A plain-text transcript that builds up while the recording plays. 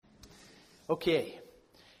Okay,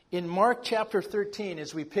 in Mark chapter 13,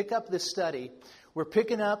 as we pick up this study, we're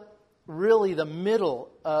picking up really the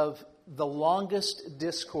middle of the longest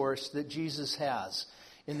discourse that Jesus has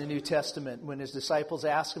in the New Testament, when his disciples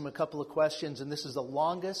ask him a couple of questions, and this is the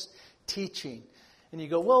longest teaching. And you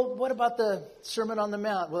go, well, what about the Sermon on the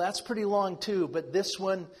Mount? Well, that's pretty long too, but this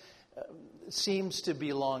one seems to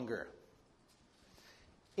be longer.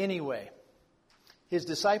 Anyway, his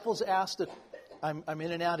disciples asked, I'm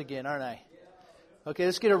in and out again, aren't I? Okay,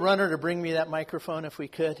 let's get a runner to bring me that microphone if we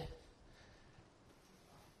could.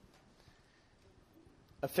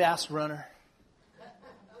 A fast runner.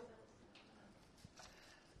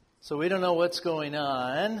 So we don't know what's going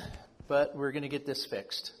on, but we're going to get this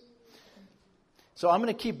fixed. So I'm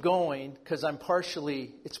going to keep going because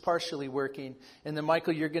it's partially working. And then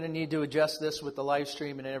Michael, you're going to need to adjust this with the live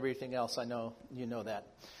stream and everything else. I know you know that.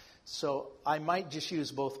 So I might just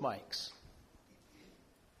use both mics.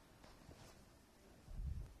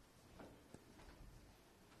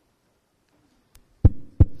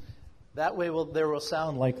 That way there will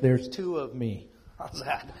sound like there's two of me. How's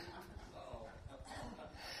that?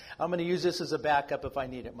 I'm going to use this as a backup if I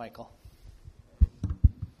need it, Michael.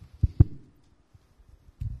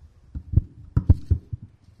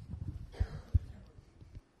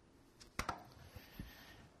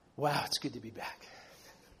 Wow, it's good to be back.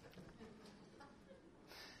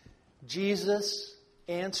 Jesus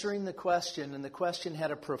answering the question, and the question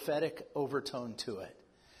had a prophetic overtone to it.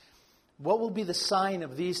 What will be the sign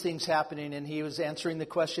of these things happening? And he was answering the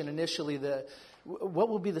question initially, what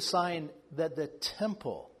will be the sign that the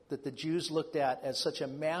temple that the Jews looked at as such a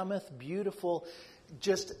mammoth, beautiful,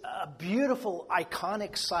 just a beautiful,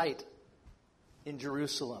 iconic site in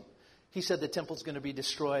Jerusalem? He said the temple's going to be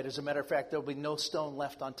destroyed. As a matter of fact, there will be no stone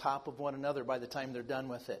left on top of one another by the time they're done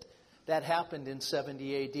with it. That happened in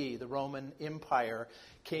 70 A.D. The Roman Empire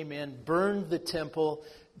came in, burned the temple,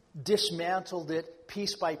 dismantled it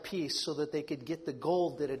piece by piece so that they could get the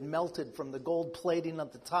gold that had melted from the gold plating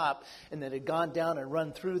at the top and that had gone down and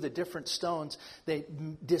run through the different stones. They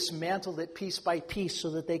dismantled it piece by piece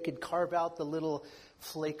so that they could carve out the little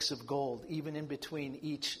flakes of gold, even in between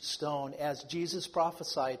each stone. As Jesus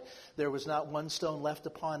prophesied, there was not one stone left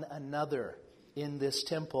upon another in this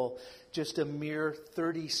temple, just a mere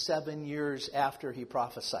 37 years after he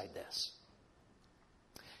prophesied this.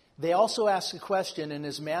 They also ask a question, and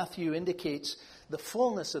as Matthew indicates the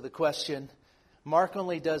fullness of the question, Mark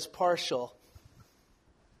only does partial.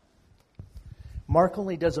 Mark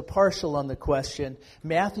only does a partial on the question.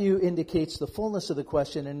 Matthew indicates the fullness of the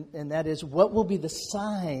question, and that is, what will be the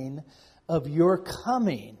sign of your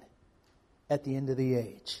coming at the end of the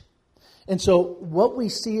age? And so what we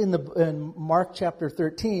see in Mark chapter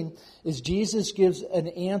 13 is Jesus gives an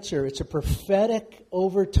answer. It's a prophetic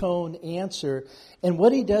overtone answer. And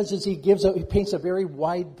what he does is he paints a very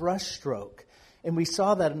wide brushstroke. And we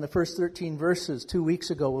saw that in the first 13 verses 2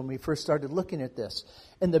 weeks ago when we first started looking at this.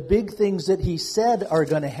 And the big things that he said are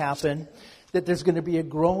going to happen, that there's going to be a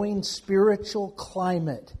growing spiritual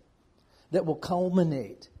climate that will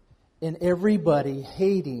culminate in everybody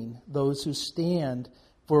hating those who stand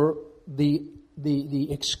for the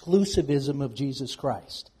exclusivism of Jesus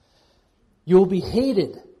Christ. You will be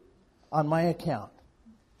hated on my account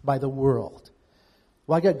by the world.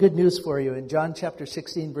 Well, I got good news for you. In John chapter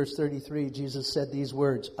 16, verse 33, Jesus said these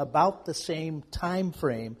words about the same time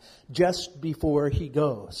frame just before he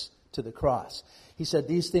goes to the cross. He said,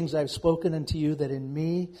 these things I've spoken unto you, that in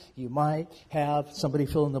me you might have, somebody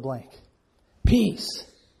fill in the blank, peace.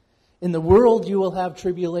 In the world you will have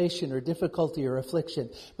tribulation or difficulty or affliction,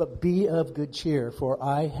 but be of good cheer, for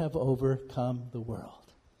I have overcome the world.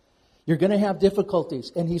 You're going to have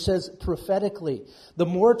difficulties. And he says prophetically, the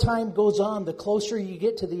more time goes on, the closer you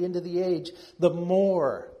get to the end of the age, the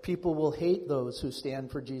more people will hate those who stand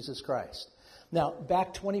for Jesus Christ. Now,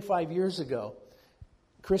 back 25 years ago,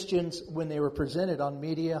 Christians, when they were presented on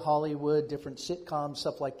media, Hollywood, different sitcoms,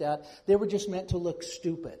 stuff like that, they were just meant to look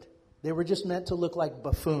stupid. They were just meant to look like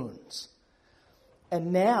buffoons.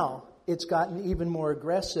 And now it's gotten even more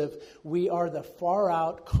aggressive. We are the far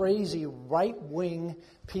out, crazy, right-wing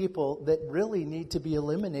people that really need to be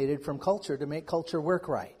eliminated from culture to make culture work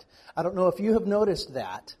right. I don't know if you have noticed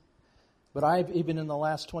that, but even in the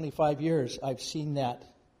last 25 years, I've seen that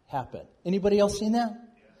happen. Anybody else seen that?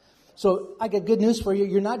 So I got good news for you.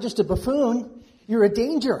 You're not just a buffoon, you're a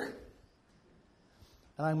danger.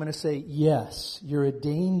 And I'm going to say, yes, you're a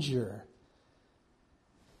danger.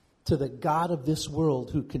 to the God of this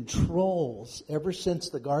world who controls, ever since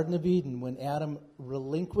the Garden of Eden, when Adam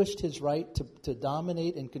relinquished his right to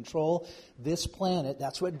dominate and control this planet.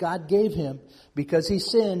 That's what God gave him. Because he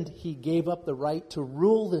sinned, he gave up the right to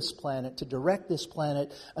rule this planet, to direct this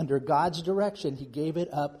planet under God's direction. He gave it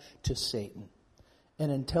up to Satan.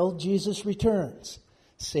 And until Jesus returns,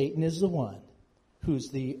 Satan is the one who's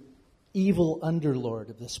the evil underlord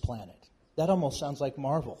of this planet. That almost sounds like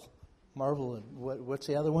Marvel. Marvel and what's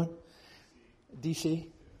the other one? DC?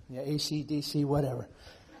 Yeah, AC, DC, whatever.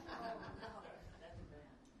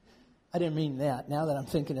 I didn't mean that. Now that I'm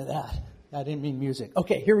thinking of that, I didn't mean music.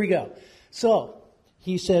 Okay, here we go. So,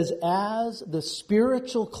 he says, as the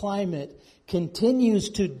spiritual climate continues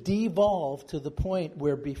to devolve to the point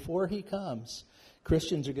where before he comes,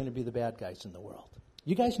 Christians are going to be the bad guys in the world.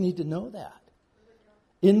 You guys need to know that.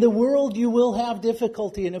 In the world you will have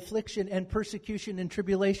difficulty and affliction and persecution and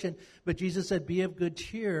tribulation. But Jesus said, be of good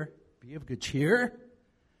cheer. Be of good cheer?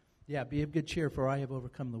 Yeah, be of good cheer, for I have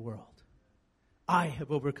overcome the world. I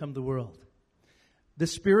have overcome the world. The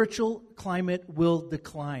spiritual climate will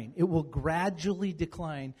decline. It will gradually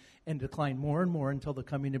decline and decline more and more until the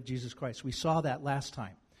coming of Jesus Christ. We saw that last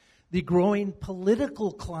time. The growing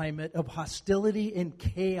political climate of hostility and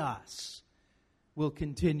chaos will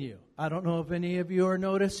continue. I don't know if any of you are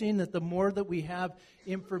noticing that the more that we have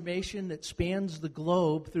information that spans the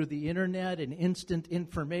globe through the internet and instant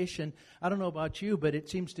information, I don't know about you, but it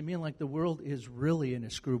seems to me like the world is really in a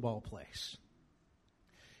screwball place.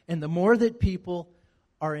 And the more that people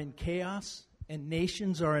are in chaos and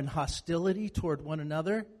nations are in hostility toward one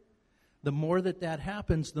another, the more that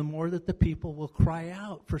happens, the more that the people will cry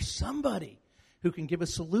out for somebody who can give a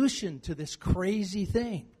solution to this crazy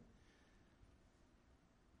thing.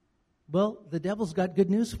 Well, the devil's got good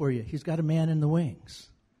news for you. He's got a man in the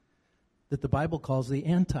wings that the Bible calls the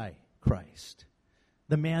Antichrist,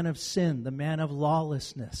 the man of sin, the man of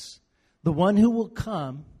lawlessness, the one who will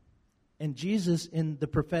come. And Jesus, in the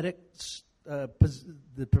prophetic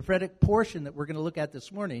portion that we're going to look at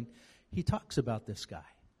this morning, he talks about this guy.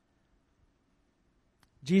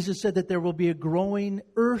 Jesus said that there will be a growing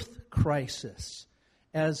earth crisis,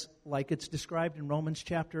 as, like it's described in Romans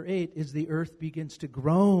chapter 8, as the earth begins to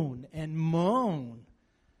groan and moan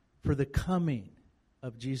for the coming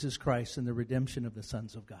of Jesus Christ and the redemption of the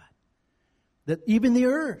sons of God. That even the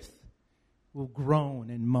earth will groan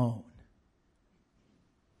and moan.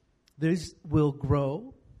 These will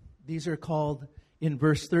grow. These are called, in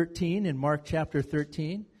verse 13, in Mark chapter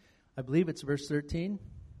 13, I believe it's verse 13.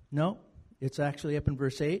 No, it's actually up in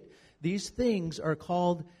verse 8. These things are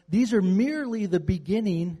called, these are merely the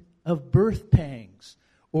beginning of birth pangs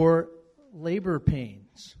or labor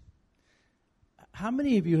pains. How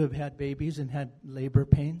many of you have had babies and had labor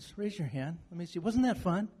pains? Raise your hand. Let me see. Wasn't that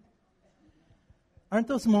fun? Aren't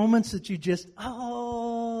those moments that you just,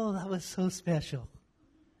 oh, that was so special?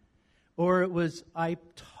 Or it was, I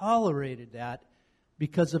tolerated that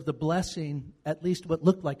because of the blessing, at least what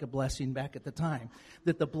looked like a blessing back at the time,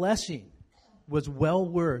 that the blessing was well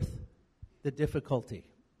worth the difficulty.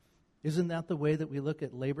 Isn't that the way that we look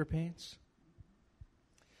at labor pains?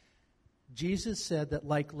 Jesus said that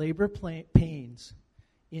like labor pains,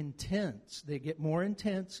 intense, they get more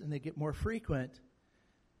intense and they get more frequent.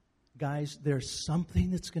 Guys, there's something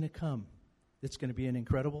that's going to come. It's going to be an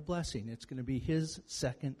incredible blessing. It's going to be his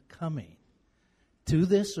second coming to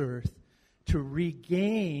this earth to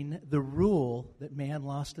regain the rule that man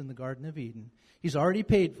lost in the Garden of Eden. He's already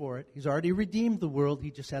paid for it. He's already redeemed the world. He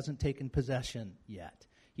just hasn't taken possession yet.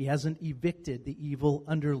 He hasn't evicted the evil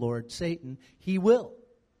underlord, Satan. He will.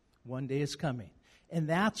 One day is coming. And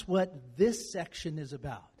that's what this section is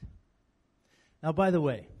about. Now, by the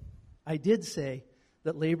way, I did say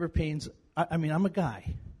that labor pains, I'm a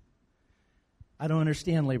guy. I don't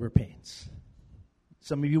understand labor pains.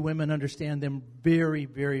 Some of you women understand them very,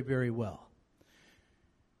 very, very well.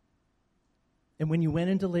 And when you went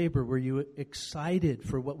into labor, were you excited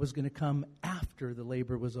for what was going to come after the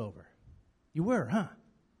labor was over? You were, huh?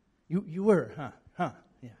 You were, huh?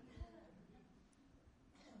 Yeah.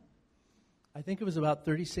 I think it was about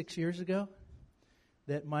 36 years ago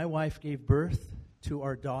that my wife gave birth to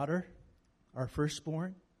our daughter, our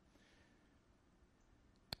firstborn.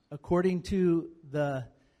 According to the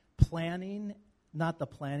planning, not the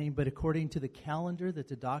planning, but according to the calendar that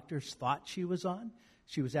the doctors thought she was on,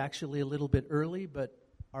 she was actually a little bit early, but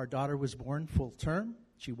our daughter was born full term.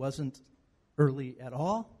 She wasn't early at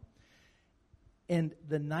all. And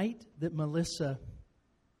the night that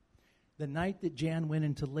Jan went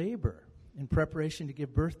into labor in preparation to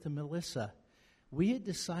give birth to Melissa, we had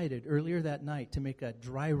decided earlier that night to make a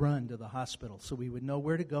dry run to the hospital so we would know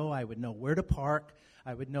where to go. I would know where to park.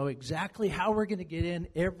 I would know exactly how we're going to get in.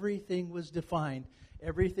 Everything was defined.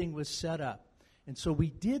 Everything was set up. And so we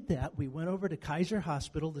did that. We went over to Kaiser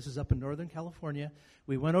Hospital. This is up in Northern California.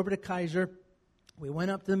 We went over to Kaiser. We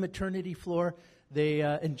went up to the maternity floor.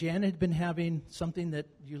 And Jan had been having something that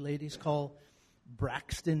you ladies call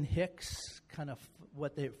Braxton Hicks, kind of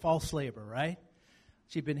false labor, right?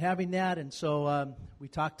 She'd been having that, and so we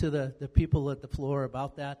talked to the people at the floor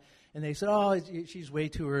about that, and they said, oh, she's way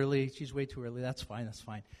too early. She's way too early. That's fine.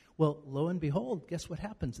 Well, lo and behold, guess what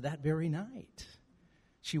happens? That very night,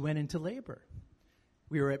 she went into labor.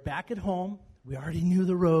 We were back at home. We already knew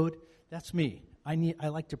the road. That's me. I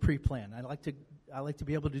like to pre-plan. I like to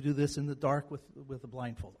be able to do this in the dark with a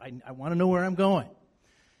blindfold. I want to know where I'm going.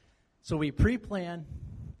 So we pre-plan.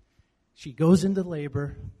 She goes into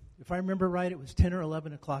labor. If I remember right, it was 10 or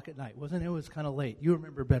 11 o'clock at night, wasn't it? It was kind of late. You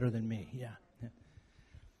remember better than me, yeah.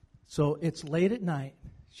 So it's late at night.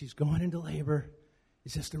 She's going into labor.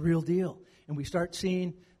 It's just the real deal. And we start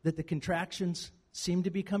seeing that the contractions seem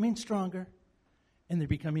to be becoming stronger, and they're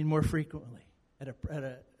becoming more frequently. At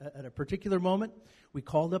a particular moment, we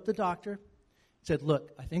called up the doctor, said,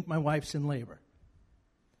 look, I think my wife's in labor.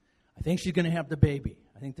 I think she's going to have the baby.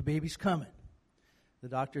 I think the baby's coming. The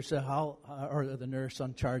doctor said, or the nurse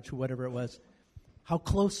on charge, whatever it was, how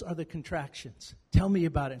close are the contractions? Tell me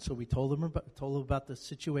about it. And so we told them about the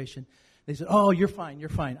situation. They said, oh, you're fine.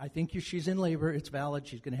 I think she's in labor. It's valid.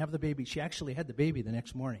 She's going to have the baby. She actually had the baby the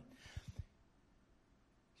next morning.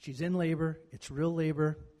 She's in labor. It's real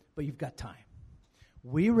labor, but you've got time.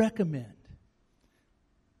 We recommend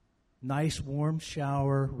nice warm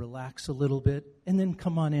shower, relax a little bit, and then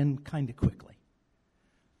come on in kind of quickly.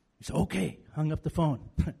 He said, okay, hung up the phone.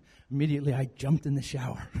 Immediately, I jumped in the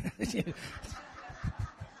shower.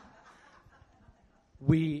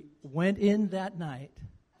 We went in that night,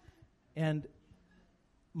 and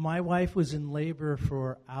my wife was in labor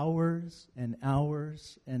for hours and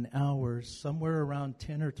hours and hours, somewhere around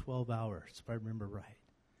 10 or 12 hours, if I remember right.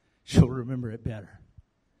 She'll remember it better.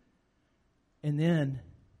 And then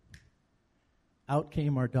out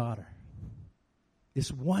came our daughter.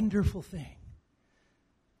 This wonderful thing.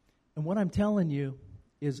 And what I'm telling you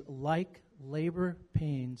is, like labor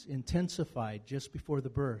pains intensified just before the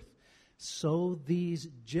birth, so these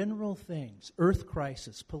general things, earth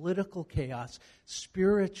crisis, political chaos,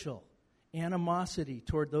 spiritual animosity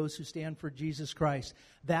toward those who stand for Jesus Christ,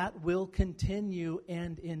 that will continue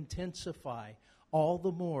and intensify all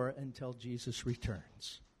the more until Jesus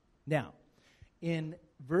returns. Now, in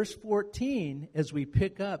verse 14, as we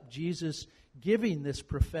pick up Jesus giving this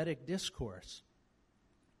prophetic discourse,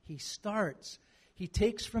 he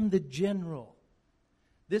takes from the general.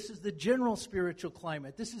 This is the general spiritual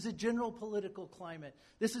climate. This is a general political climate.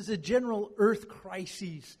 This is a general earth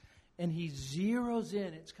crisis. And he zeroes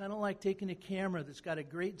in. It's kind of like taking a camera that's got a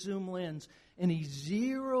great zoom lens, and he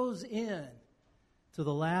zeroes in to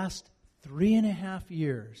the last 3.5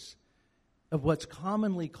 years of what's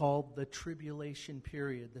commonly called the tribulation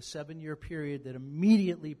period, the 7-year period that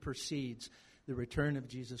immediately precedes the return of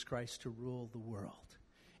Jesus Christ to rule the world.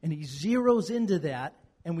 And he zeroes into that,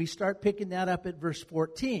 and we start picking that up at verse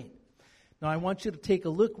 14. Now, I want you to take a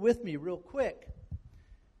look with me real quick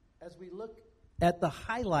as we look at the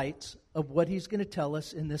highlights of what he's going to tell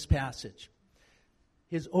us in this passage.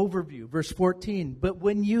 His overview, verse 14. But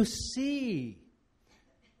when you see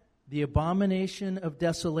the abomination of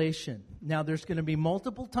desolation. Now, there's going to be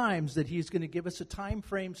multiple times that he's going to give us a time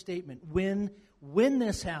frame statement. When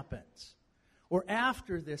this happens, or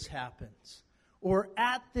after this happens, or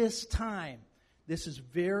at this time. This is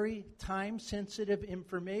very time-sensitive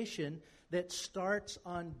information that starts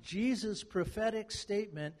on Jesus' prophetic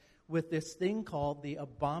statement with this thing called the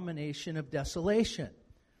abomination of desolation.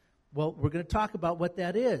 Well, we're going to talk about what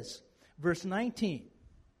that is. Verse 19.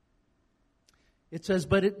 It says,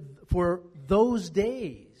 for those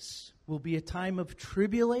days will be a time of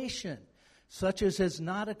tribulation, such as has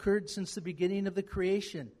not occurred since the beginning of the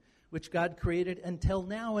creation, which God created until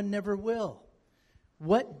now and never will.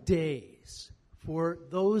 What days? For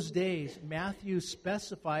those days, Matthew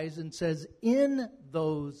specifies and says, in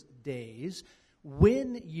those days,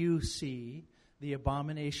 when you see the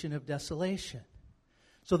abomination of desolation.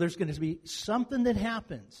 So there's going to be something that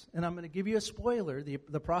happens. And I'm going to give you a spoiler.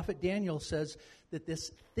 The prophet Daniel says that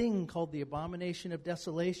this thing called the abomination of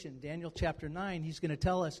desolation, Daniel chapter 9, he's going to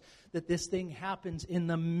tell us that this thing happens in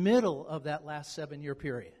the middle of that last 7-year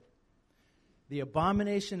period. The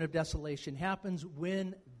abomination of desolation happens.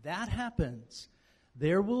 When that happens,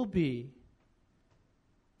 there will be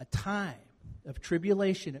a time of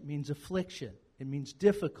tribulation. It means affliction. It means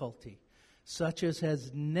difficulty, such as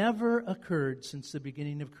has never occurred since the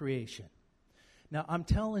beginning of creation. Now, I'm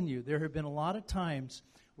telling you, there have been a lot of times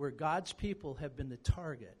where God's people have been the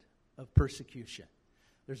target of persecution.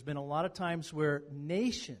 There's been a lot of times where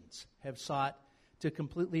nations have sought to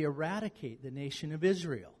completely eradicate the nation of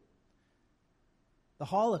Israel. The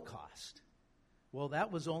Holocaust. Well,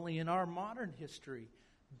 that was only in our modern history.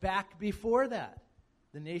 Back before that,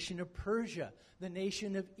 the nation of Persia, the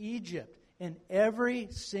nation of Egypt, and every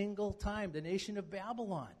single time, the nation of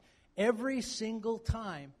Babylon, every single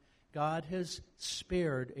time, God has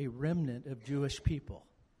spared a remnant of Jewish people.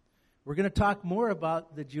 We're going to talk more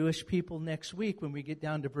about the Jewish people next week when we get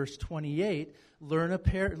down to verse 28. Learn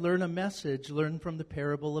a message, learn from the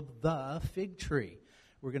parable of the fig tree.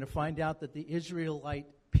 We're going to find out that the Israelite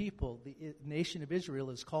people, the nation of Israel,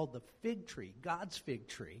 is called the fig tree, God's fig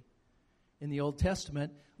tree in the Old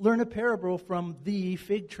Testament. Learn a parable from the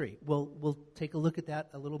fig tree. We'll take a look at that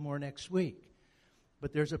a little more next week.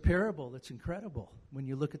 But there's a parable that's incredible when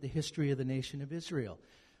you look at the history of the nation of Israel.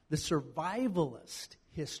 The survivalist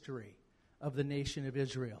history of the nation of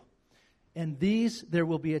Israel. And there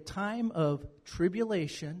will be a time of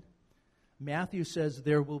tribulation. Matthew says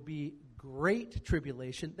there will be great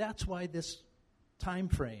tribulation. That's why this time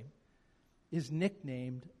frame is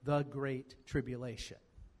nicknamed the Great Tribulation.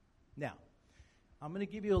 Now, I'm going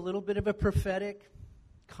to give you a little bit of a prophetic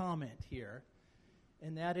comment here.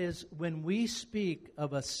 And that is, when we speak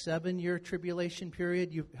of a 7-year tribulation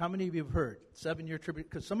period, how many of you have heard 7-year tribulation?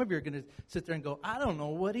 Because some of you are going to sit there and go, I don't know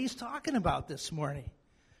what he's talking about this morning.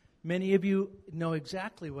 Many of you know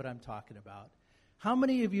exactly what I'm talking about. How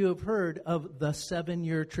many of you have heard of the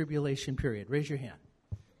 7-year tribulation period? Raise your hand.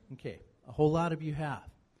 Okay, a whole lot of you have.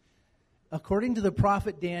 According to the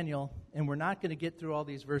prophet Daniel, and we're not going to get through all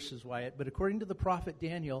these verses, Wyatt, but according to the prophet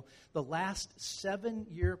Daniel, the last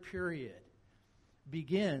 7-year period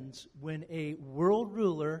begins when a world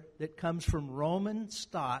ruler that comes from Roman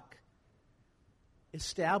stock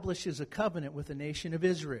establishes a covenant with the nation of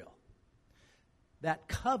Israel. That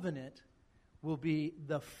covenant will be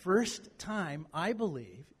the first time, I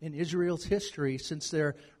believe, in Israel's history since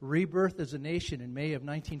their rebirth as a nation in May of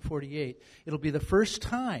 1948. It'll be the first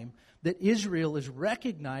time that Israel is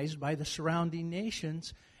recognized by the surrounding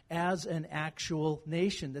nations as an actual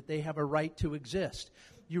nation, that they have a right to exist.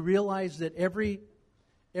 You realize that every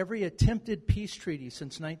attempted peace treaty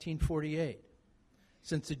since 1948,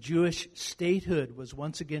 since the Jewish statehood was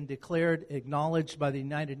once again declared, acknowledged by the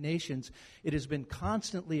United Nations, it has been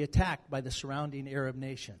constantly attacked by the surrounding Arab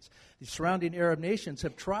nations. The surrounding Arab nations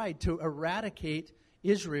have tried to eradicate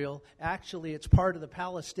Israel. Actually, it's part of the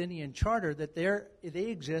Palestinian charter that they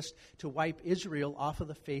exist to wipe Israel off of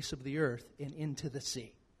the face of the earth and into the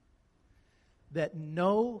sea. That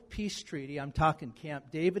no peace treaty, I'm talking Camp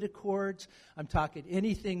David Accords, I'm talking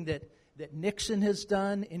anything that Nixon has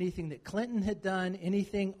done, anything that Clinton had done,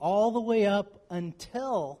 anything all the way up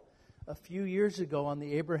until a few years ago on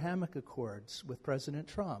the Abrahamic Accords with President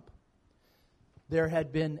Trump. There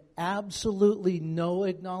had been absolutely no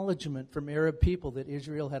acknowledgement from Arab people that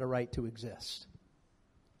Israel had a right to exist.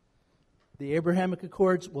 The Abrahamic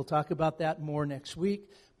Accords, we'll talk about that more next week,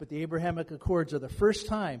 but the Abrahamic Accords are the first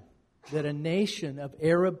time that a nation of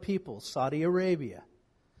Arab people, Saudi Arabia,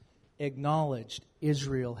 acknowledged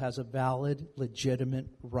Israel has a valid, legitimate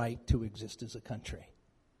right to exist as a country.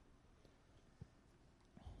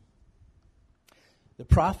 The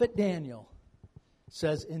prophet Daniel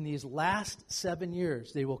says in these last 7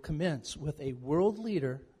 years, they will commence with a world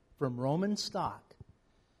leader from Roman stock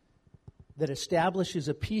that establishes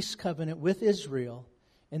a peace covenant with Israel,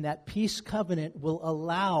 and that peace covenant will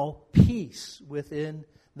allow peace within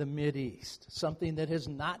the Mideast, something that has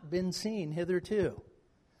not been seen hitherto.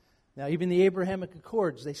 Now, even the Abrahamic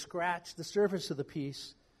Accords, they scratched the surface of the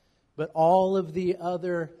peace, but all of the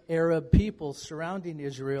other Arab peoples surrounding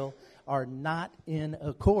Israel are not in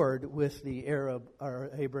accord with the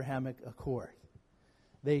Abrahamic Accord.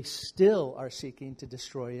 They still are seeking to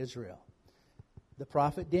destroy Israel. The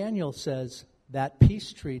prophet Daniel says that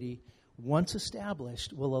peace treaty, once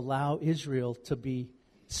established, will allow Israel to be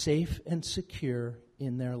safe and secure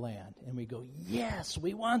in their land. And we go, yes,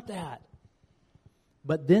 we want that.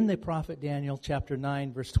 But then the prophet Daniel, chapter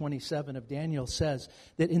 9, verse 27 of Daniel says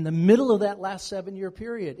that in the middle of that last 7-year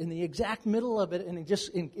period, in the exact middle of it, and just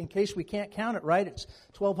in case we can't count it right, it's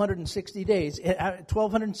 1,260 days.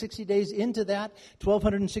 1,260 days into that,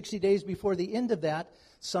 1,260 days before the end of that,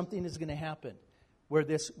 something is going to happen where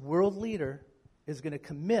this world leader is going to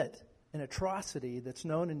commit an atrocity that's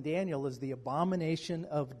known in Daniel as the abomination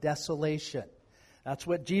of desolation. That's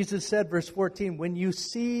what Jesus said, verse 14, when you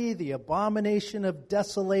see the abomination of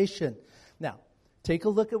desolation. Now, Take a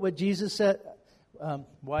look at what Jesus said.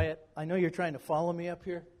 Wyatt, I know you're trying to follow me up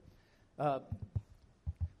here.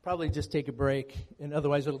 Probably just take a break, and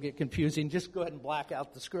otherwise it'll get confusing. Just go ahead and black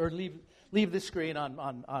out the screen, or leave the screen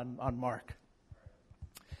on Mark.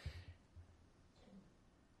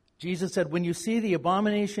 Jesus said, when you see the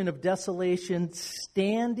abomination of desolation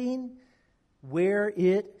standing where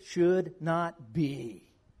it should not be.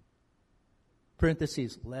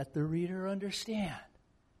 Parentheses, let the reader understand.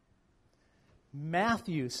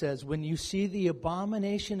 Matthew says, when you see the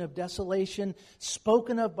abomination of desolation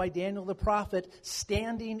spoken of by Daniel the prophet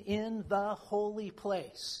standing in the holy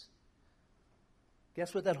place.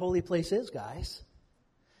 Guess what that holy place is, guys?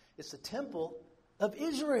 It's the temple of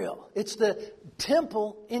Israel. It's the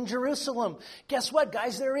temple in Jerusalem. Guess what,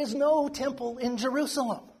 guys? There is no temple in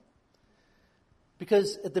Jerusalem.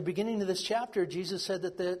 Because at the beginning of this chapter, Jesus said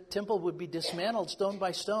that the temple would be dismantled stone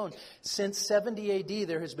by stone. Since 70 AD,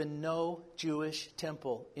 there has been no Jewish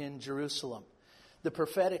temple in Jerusalem. The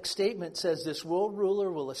prophetic statement says this world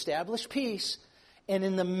ruler will establish peace. And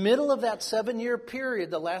in the middle of that 7-year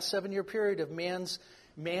period, the last 7-year period of man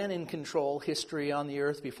in control history on the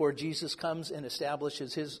earth before Jesus comes and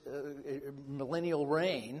establishes his millennial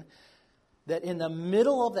reign, that in the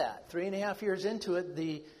middle of that, 3.5 years into it,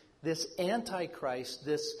 this Antichrist,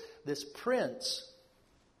 this prince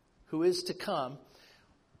who is to come,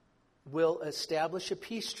 will establish a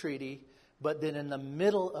peace treaty, but then in the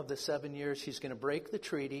middle of the 7 years, he's going to break the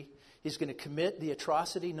treaty. He's going to commit the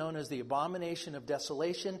atrocity known as the abomination of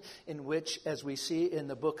desolation, in which, as we see in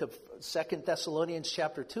the book of 2 Thessalonians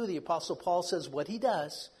chapter 2, the Apostle Paul says what he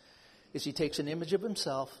does is he takes an image of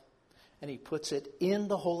himself and he puts it in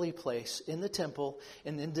the holy place, in the temple,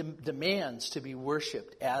 and then demands to be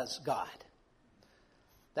worshipped as God.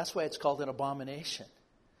 That's why it's called an abomination.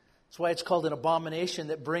 That's why it's called an abomination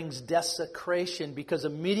that brings desecration, because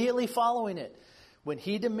immediately following it, when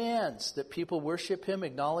he demands that people worship him,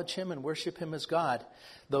 acknowledge him, and worship him as God,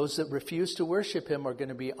 those that refuse to worship him are going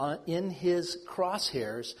to be in his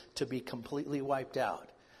crosshairs to be completely wiped out.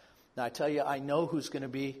 Now I tell you, I know who's going to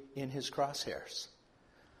be in his crosshairs.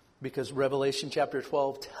 Because Revelation chapter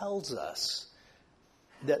 12 tells us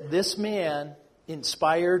that this man,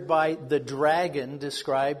 inspired by the dragon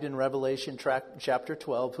described in Revelation chapter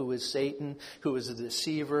 12, who is Satan, who is the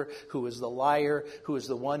deceiver, who is the liar, who is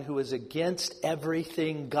the one who is against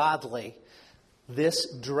everything godly, this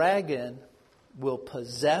dragon will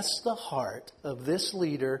possess the heart of this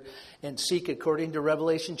leader and seek, according to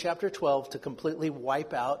Revelation chapter 12, to completely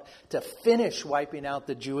wipe out, to finish wiping out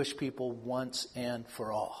the Jewish people once and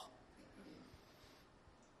for all.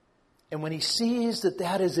 And when he sees that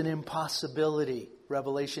that is an impossibility,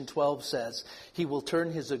 Revelation 12 says, he will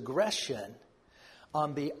turn his aggression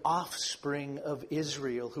on the offspring of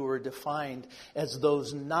Israel, who are defined as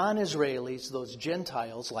those non-Israelis, those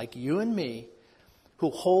Gentiles like you and me, who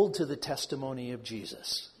hold to the testimony of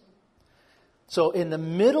Jesus. So in the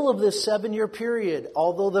middle of this 7-year period,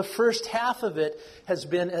 although the first half of it has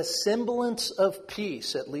been a semblance of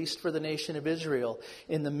peace, at least for the nation of Israel,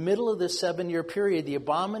 in the middle of this 7-year period, the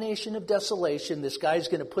abomination of desolation, this guy's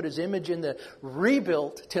going to put his image in the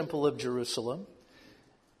rebuilt temple of Jerusalem.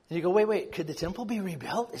 And you go, wait, could the temple be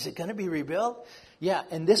rebuilt? Is it going to be rebuilt? Yeah,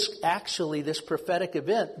 and this prophetic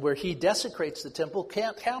event where he desecrates the temple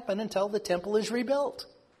can't happen until the temple is rebuilt.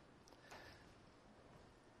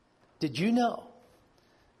 Did you know?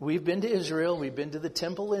 We've been to Israel. We've been to the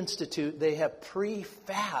Temple Institute. They have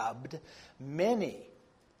prefabbed many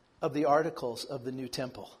of the articles of the new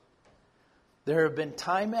temple. There have been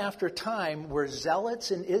time after time where zealots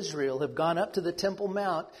in Israel have gone up to the Temple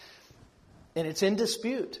Mount, and it's in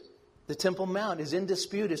dispute. The Temple Mount is in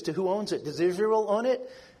dispute as to who owns it. Does Israel own it,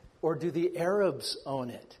 or do the Arabs own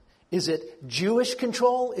it? Is it Jewish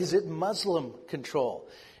control? Is it Muslim control?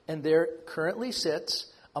 And there currently sits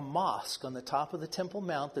a mosque on the top of the Temple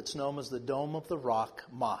Mount that's known as the Dome of the Rock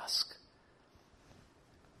Mosque.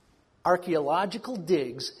 Archaeological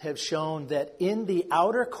digs have shown that in the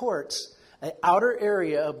outer courts, an outer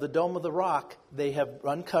area of the Dome of the Rock, they have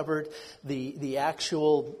uncovered the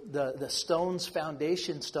actual stones,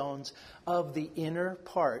 foundation stones of the inner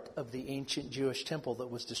part of the ancient Jewish temple that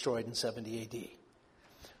was destroyed in 70 AD.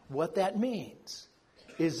 What that means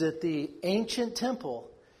is that the ancient temple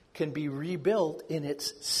can be rebuilt in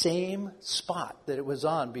its same spot that it was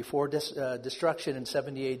on before destruction in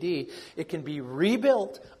 70 AD. It can be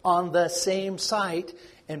rebuilt on the same site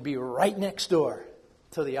and be right next door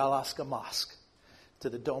to the Al-Aqsa Mosque, to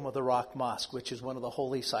the Dome of the Rock Mosque, which is one of the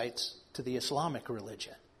holy sites to the Islamic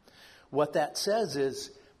religion. What that says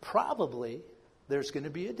is probably there's going to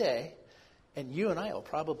be a day, and you and I will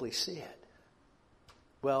probably see it.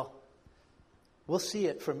 Well, we'll see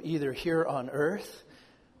it from either here on earth,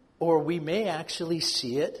 or we may actually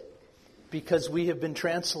see it because we have been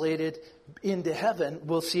translated into heaven.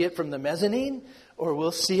 We'll see it from the mezzanine, or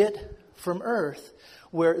we'll see it from earth,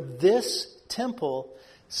 where this temple,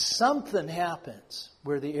 something happens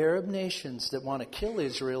where the Arab nations that want to kill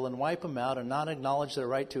Israel and wipe them out and not acknowledge their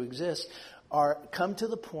right to exist come to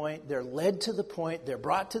the point, they're led to the point, they're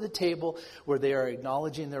brought to the table where they are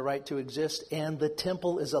acknowledging their right to exist, and the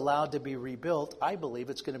temple is allowed to be rebuilt. I believe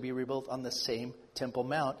it's going to be rebuilt on the same Temple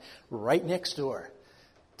Mount right next door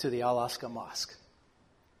to the Al-Aqsa Mosque.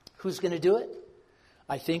 Who's going to do it?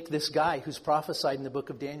 I think this guy who's prophesied in the book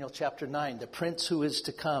of Daniel chapter 9, the prince who is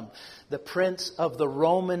to come, the prince of the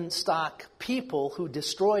Roman stock people who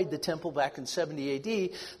destroyed the temple back in 70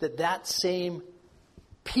 AD, that same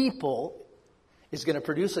people is going to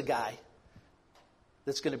produce a guy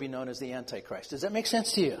that's going to be known as the Antichrist. Does that make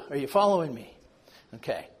sense to you? Are you following me?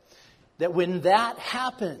 Okay. That when that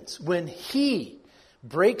happens, when he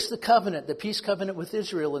breaks the covenant, the peace covenant with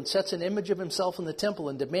Israel, and sets an image of himself in the temple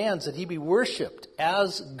and demands that he be worshipped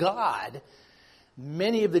as God,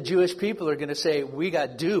 many of the Jewish people are going to say, we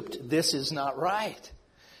got duped. This is not right.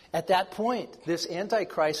 At that point, this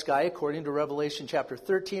Antichrist guy, according to Revelation chapter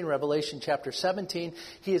 13, Revelation chapter 17,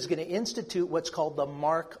 he is going to institute what's called the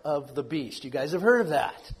mark of the beast. You guys have heard of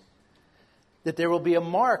that. That there will be a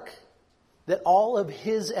mark that all of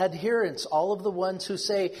his adherents, all of the ones who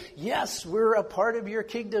say, yes, we're a part of your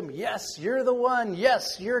kingdom. Yes, you're the one.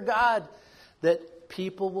 Yes, you're God. That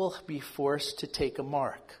people will be forced to take a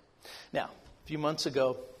mark. Now, a few months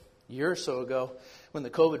ago, a year or so ago, when the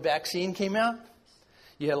COVID vaccine came out,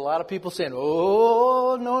 you had a lot of people saying,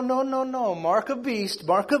 oh, no, mark of beast,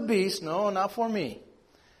 no, not for me.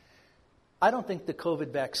 I don't think the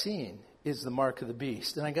COVID vaccine is the mark of the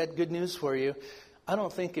beast. And I got good news for you. I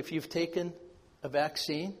don't think if you've taken a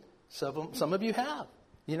vaccine, some of you have.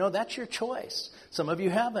 You know, that's your choice. Some of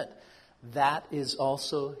you haven't. That is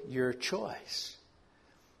also your choice.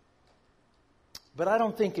 But I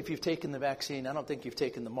don't think if you've taken the vaccine, I don't think you've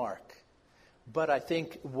taken the mark. But I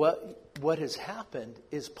think what has happened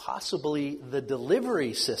is possibly the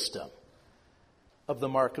delivery system of the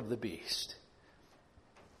mark of the beast.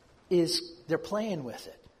 They're playing with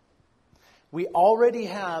it. We already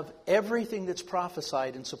have everything that's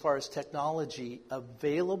prophesied insofar as technology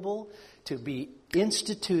available to be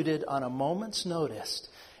instituted on a moment's notice.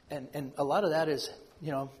 And a lot of that is,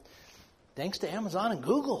 thanks to Amazon and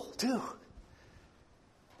Google, too.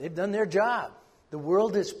 They've done their job. The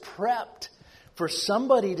world is prepped for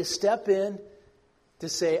somebody to step in to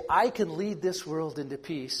say, I can lead this world into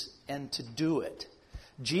peace, and to do it.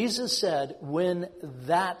 Jesus said when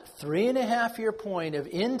that 3.5-year point of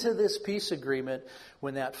into this peace agreement,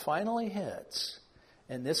 when that finally hits,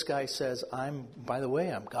 and this guy says, by the way,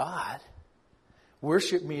 I'm God.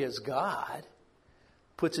 Worship me as God.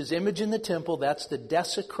 Puts his image in the temple. That's the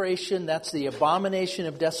desecration. That's the abomination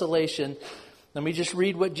of desolation. Let me just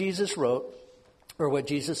read what Jesus wrote. Or what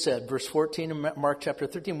Jesus said, verse 14 in Mark chapter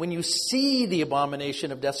 13. When you see the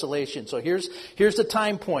abomination of desolation. So here's the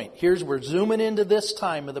time point. We're zooming into this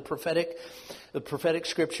time of the prophetic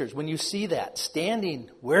scriptures. When you see that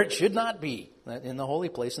standing where it should not be, in the holy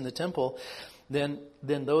place, in the temple, then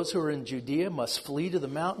those who are in Judea must flee to the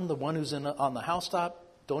mountain. The one who's on the housetop,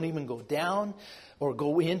 don't even go down or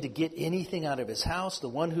go in to get anything out of his house. The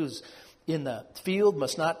one who's in the field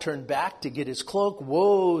must not turn back to get his cloak.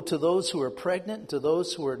 Woe to those who are pregnant, to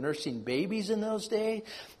those who are nursing babies in those days,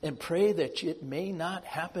 and pray that it may not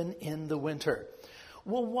happen in the winter.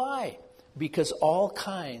 Well, why? Because all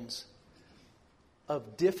kinds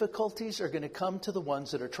of difficulties are going to come to the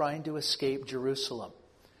ones that are trying to escape Jerusalem.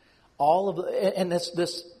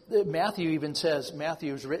 Matthew even says,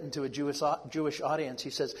 Matthew is written to a Jewish audience.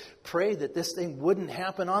 He says, pray that this thing wouldn't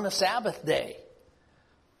happen on a Sabbath day.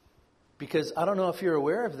 Because I don't know if you're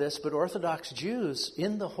aware of this, but Orthodox Jews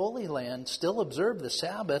in the Holy Land still observe the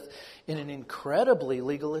Sabbath in an incredibly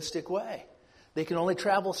legalistic way. They can only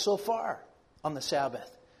travel so far on the Sabbath.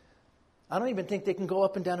 I don't even think they can go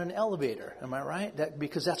up and down an elevator. Am I right?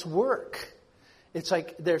 Because that's work. It's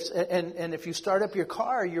like and if you start up your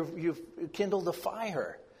car, you've kindled a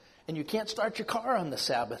fire. And you can't start your car on the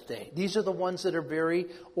Sabbath day. These are the ones that are very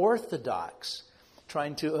orthodox,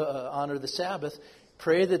 trying to honor the Sabbath.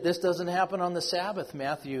 Pray that this doesn't happen on the Sabbath,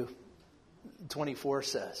 Matthew 24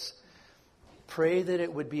 says. Pray that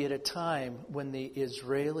it would be at a time when the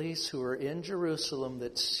Israelis who are in Jerusalem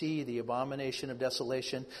that see the abomination of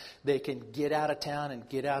desolation, they can get out of town and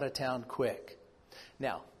get out of town quick.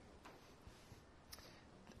 Now,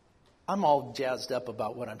 I'm all jazzed up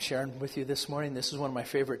about what I'm sharing with you this morning. This is one of my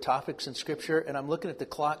favorite topics in Scripture, and I'm looking at the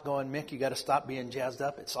clock going, Mick, you got to stop being jazzed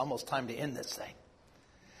up. It's almost time to end this thing.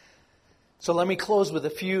 So let me close with a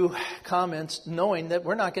few comments, knowing that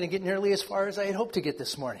we're not going to get nearly as far as I had hoped to get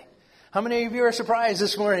this morning. How many of you are surprised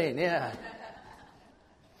this morning? Yeah.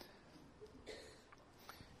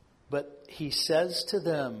 But he says to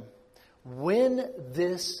them, when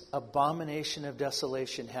this abomination of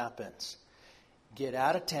desolation happens, get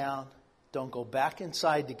out of town. Don't go back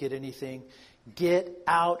inside to get anything. Get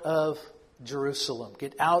out of Jerusalem.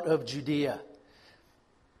 Get out of Judea.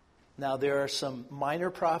 Now, there are some minor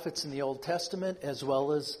prophets in the Old Testament, as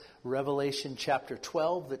well as Revelation chapter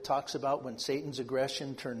 12, that talks about when Satan's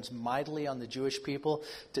aggression turns mightily on the Jewish people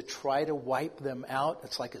to try to wipe them out.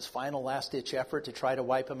 It's like his final last-ditch effort to try to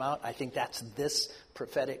wipe them out. I think that's this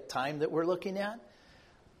prophetic time that we're looking at.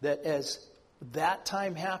 That as that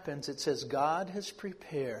time happens, it says God has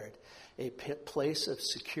prepared a place of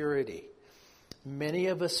security. Many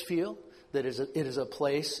of us feel that it is a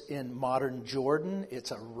place in modern Jordan.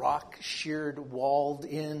 It's a rock-sheared,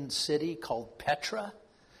 walled-in city called Petra,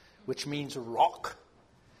 which means rock.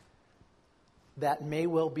 That may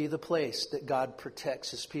well be the place that God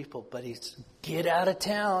protects his people. But he's, get out of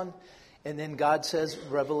town. And then God says,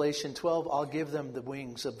 Revelation 12, I'll give them the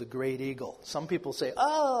wings of the great eagle. Some people say,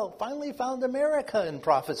 oh, finally found America in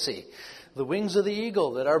prophecy. The wings of the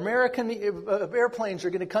eagle, that our American airplanes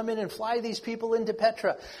are going to come in and fly these people into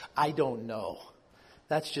Petra. I don't know.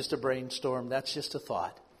 That's just a brainstorm. That's just a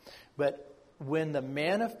thought. But when the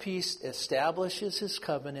man of peace establishes his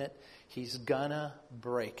covenant, he's gonna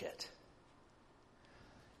break it.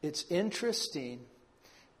 It's interesting,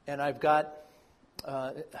 and I've got...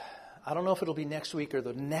 I don't know if it'll be next week or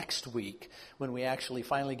the next week when we actually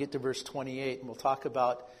finally get to verse 28, and we'll talk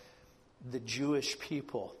about the Jewish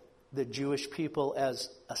people as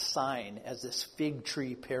a sign, as this fig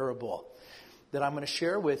tree parable, that I'm going to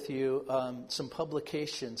share with you some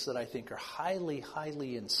publications that I think are highly,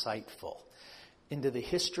 highly insightful into the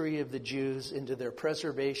history of the Jews, into their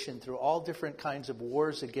preservation through all different kinds of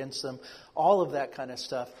wars against them, all of that kind of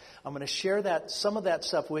stuff. I'm going to share some of that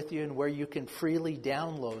stuff with you, and where you can freely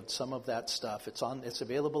download some of that stuff. It's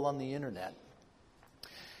available on the internet.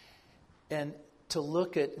 And to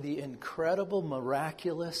look at the incredible,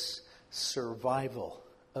 miraculous survival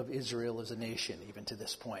of Israel as a nation, even to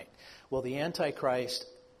this point. Well, the Antichrist,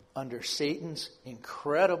 under Satan's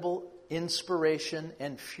incredible inspiration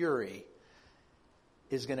and fury,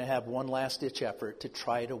 is going to have one last-ditch effort to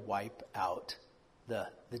try to wipe out the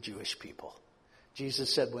Jewish people.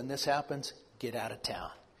 Jesus said, when this happens, get out of town.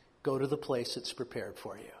 Go to the place that's prepared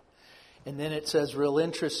for you. And then it says, real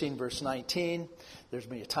interesting, verse 19, there's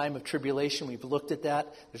going to be a time of tribulation. We've looked at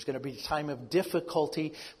that. There's going to be a time of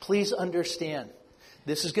difficulty. Please understand,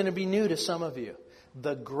 this is going to be new to some of you.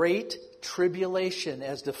 The Great Tribulation,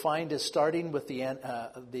 as defined as starting with the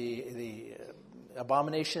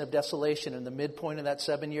abomination of desolation in the midpoint of that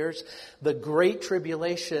 7 years, the Great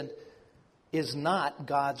Tribulation is not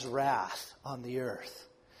God's wrath on the earth.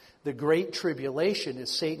 The Great Tribulation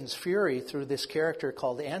is Satan's fury through this character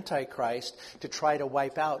called Antichrist to try to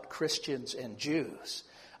wipe out Christians and Jews.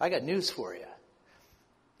 I got news for you.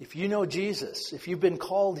 If you know Jesus, if you've been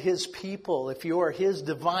called his people, if you are his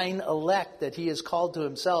divine elect that he has called to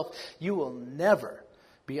himself, you will never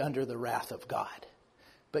be under the wrath of God.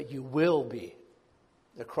 But you will be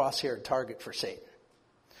the cross-haired target for Satan.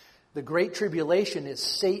 The Great Tribulation is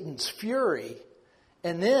Satan's fury.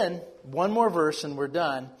 And then, one more verse and we're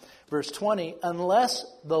done. Verse 20, unless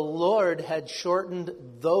the Lord had shortened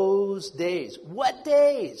those days. What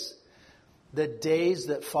days? The days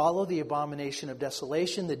that follow the abomination of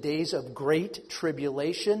desolation, the days of great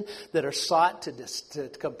tribulation that are sought to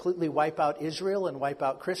completely wipe out Israel and wipe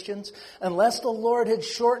out Christians. Unless the Lord had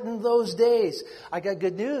shortened those days. I got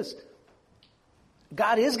good news.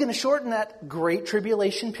 God is going to shorten that great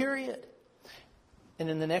tribulation period. And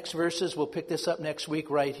in the next verses, we'll pick this up next week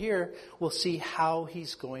right here, we'll see how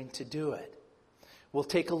he's going to do it. We'll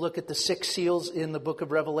take a look at the 6 seals in the book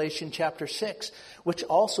of Revelation chapter 6, which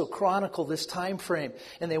also chronicle this time frame.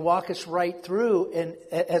 And they walk us right through, and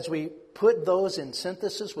as we put those in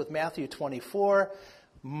synthesis with Matthew 24,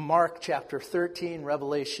 Mark chapter 13,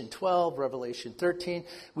 Revelation 12, Revelation 13.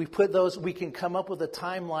 We put those, we can come up with a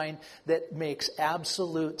timeline that makes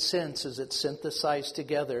absolute sense as it's synthesized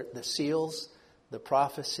together. The seals, the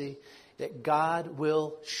prophecy, that God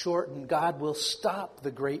will shorten, God will stop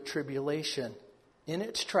the Great Tribulation in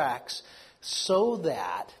its tracks so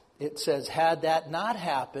that, it says, had that not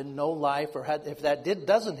happened, no life, or if that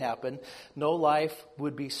doesn't happen, no life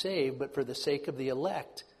would be saved, but for the sake of the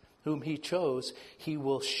elect, whom he chose, he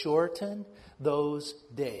will shorten those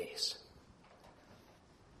days.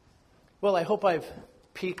 Well, I hope I've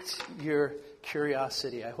piqued your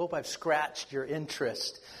curiosity. I hope I've scratched your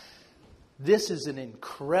interest. This is an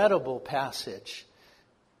incredible passage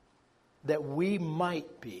that we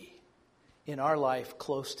might be in our life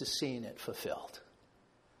close to seeing it fulfilled.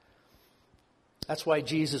 That's why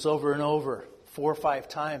Jesus over and over, 4 or 5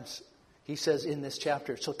 times, he says in this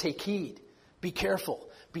chapter, so take heed, be careful,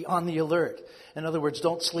 be on the alert. In other words,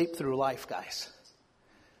 don't sleep through life, guys.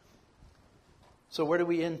 So where do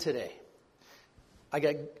we end today? I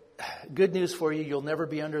got good news for you. You'll never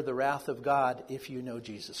be under the wrath of God if you know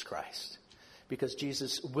Jesus Christ. Because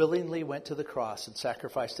Jesus willingly went to the cross and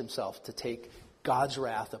sacrificed himself to take God's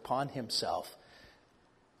wrath upon himself.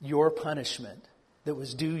 Your punishment that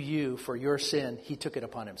was due you for your sin, he took it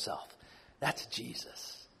upon himself. That's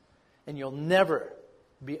Jesus. And you'll never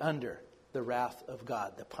be under the wrath of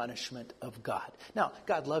God, the punishment of God. Now,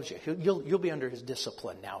 God loves you. You'll be under his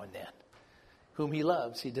discipline now and then. Whom he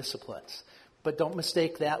loves, he disciplines. But don't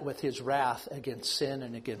mistake that with his wrath against sin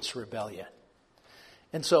and against rebellion.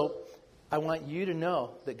 And so, I want you to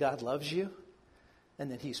know that God loves you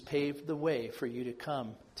and that he's paved the way for you to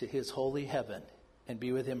come to his holy heaven and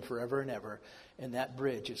be with him forever and ever. And that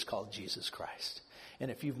bridge is called Jesus Christ. And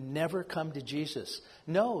if you've never come to Jesus,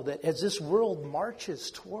 know that as this world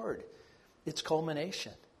marches toward its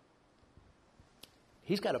culmination,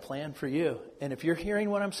 he's got a plan for you. And if you're hearing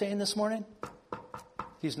what I'm saying this morning,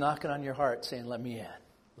 he's knocking on your heart saying, let me in,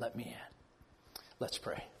 let me in. Let's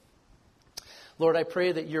pray. Lord, I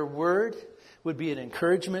pray that your word would be an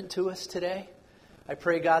encouragement to us today. I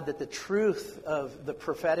pray, God, that the truth of the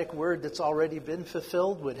prophetic word that's already been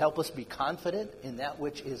fulfilled would help us be confident in that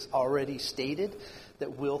which is already stated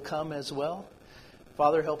that will come as well.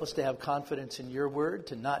 Father, help us to have confidence in your word,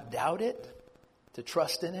 to not doubt it, to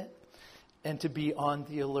trust in it, and to be on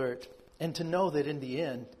the alert, and to know that in the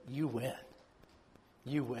end, you win.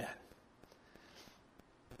 You win.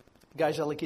 Guys, I'd like you